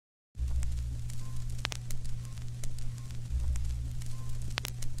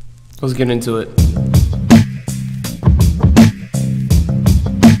Let's get into it.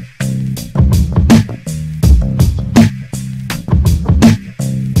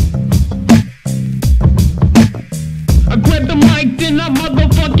 I grabbed the mic, then I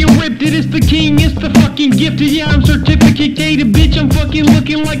motherfucking ripped it. It's the king, it's the fucking gifted. Yeah, I'm certificated, bitch. I'm fucking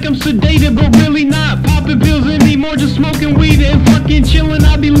looking like I'm sedated, but really not popping pills anymore, just smoking weed and fucking chilling.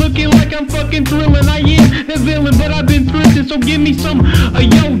 I be looking like I'm fucking thrilling. I am a villain, but I've been thrifting, so give me some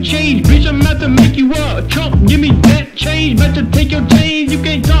yo change, bitch. I'm about to make you a chump. Give me that change, about to take your change. You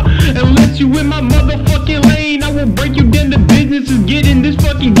can't talk unless you in my motherfucking lane. I will break you down. The business is getting this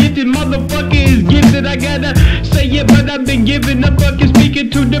fucking gifted. Motherfucker is gifted. I gotta say it, but I've been giving up fucking speaking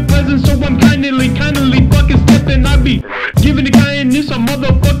to the present, so I'm kindly fucking stepping. I be giving the kindness, I'm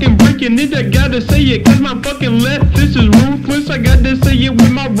motherfucking breaking it. I gotta say it, cause my fucking left fist is ruthless. I gotta say it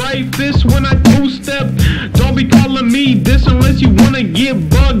with my right fist when I two-step. Don't be calling me this unless you wanna get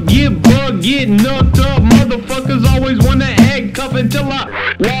bugged, get knocked up. Motherfuckers always wanna act tough until I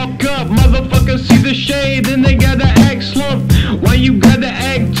walk up. Motherfuckers see the shade, then they gotta act slump. Why you gotta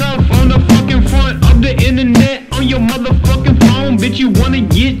act tough on the fucking front of the internet, on your motherfucking phone? Bitch, you wanna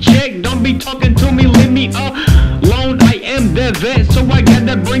get checked? Don't be talking to me, leave me alone. I am the vet, so I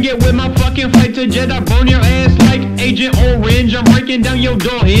gotta bring it with my fucking fighter jet. I burn your ass like Agent Orange. I'm breaking down your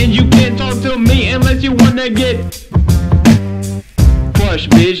door hinge. You can't talk to me unless you wanna get crushed,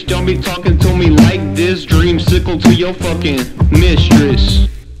 bitch. Don't be talking to me like this. Dream sickle to your fucking mistress.